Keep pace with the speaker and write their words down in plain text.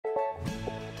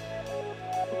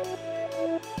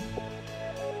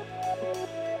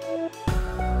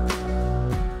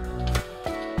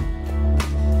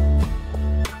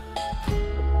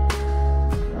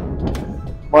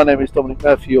My name is Dominic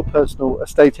Murphy, your personal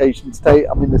estate agent today.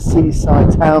 I'm in the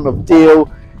seaside town of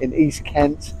Deal in East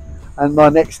Kent, and my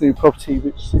next new property,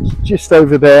 which is just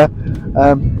over there,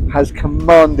 has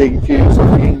commanding views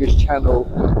of the English Channel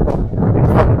in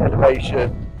front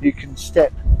elevation. You can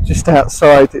step just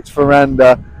outside its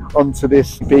veranda onto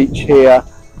this beach here,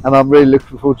 and I'm really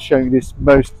looking forward to showing you this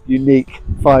most unique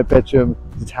 5-bedroom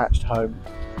detached home.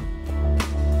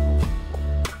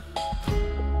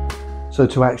 So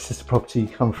to access the property, you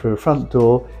come through a front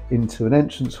door into an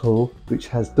entrance hall which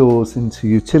has doors into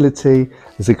utility.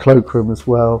 There's a cloakroom as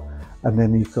well, and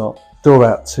then you've got a door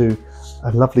out to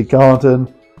a lovely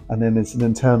garden, and then there's an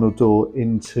internal door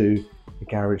into the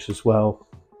garage as well.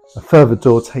 A further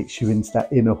door takes you into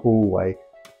that inner hallway.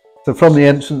 So from the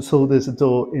entrance hall, there's a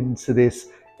door into this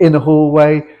inner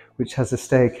hallway which has a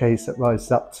staircase that rises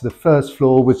up to the first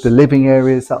floor with the living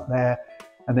areas up there,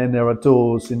 and then there are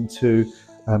doors into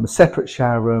a separate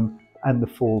shower room and the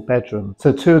 4 bedrooms.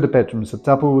 So 2 of the bedrooms are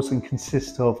doubles and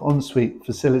consist of ensuite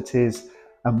facilities,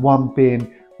 and one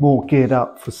being more geared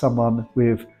up for someone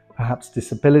with perhaps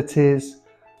disabilities,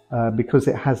 because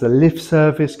it has a lift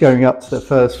service going up to the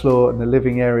first floor and the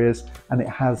living areas, and it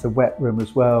has a wet room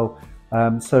as well,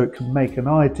 so it can make an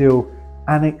ideal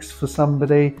annex for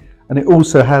somebody. And it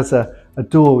also has a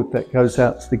door that goes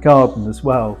out to the garden as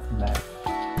well from there.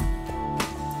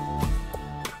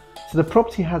 So the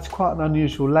property has quite an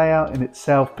unusual layout in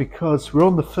itself, because we're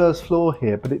on the first floor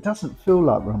here, but it doesn't feel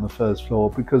like we're on the first floor,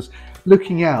 because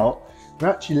looking out, we're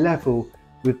actually level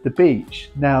with the beach.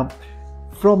 Now,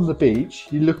 from the beach,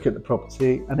 you look at the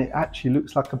property and it actually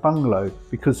looks like a bungalow,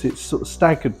 because it's sort of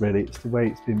staggered really, it's the way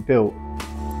it's been built.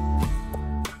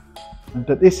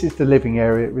 But this is the living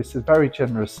area. It's a very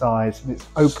generous size, and it's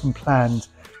open planned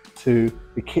to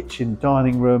the kitchen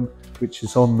dining room, which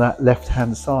is on that left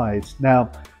hand side. Now,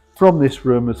 from this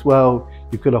room as well,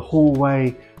 you've got a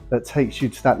hallway that takes you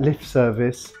to that lift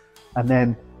service, and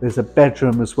then there's a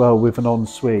bedroom as well with an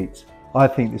ensuite. I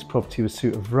think this property will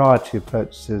suit a variety of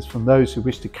purchasers, from those who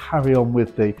wish to carry on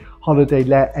with the holiday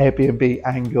let Airbnb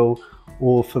angle,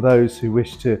 or for those who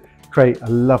wish to create a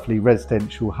lovely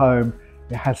residential home.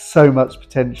 It has so much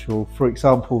potential. For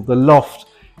example, the loft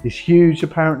is huge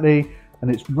apparently, and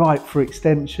it's ripe for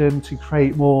extension to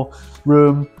create more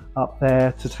room up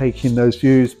there to take in those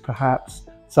views, perhaps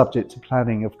subject to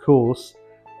planning of course.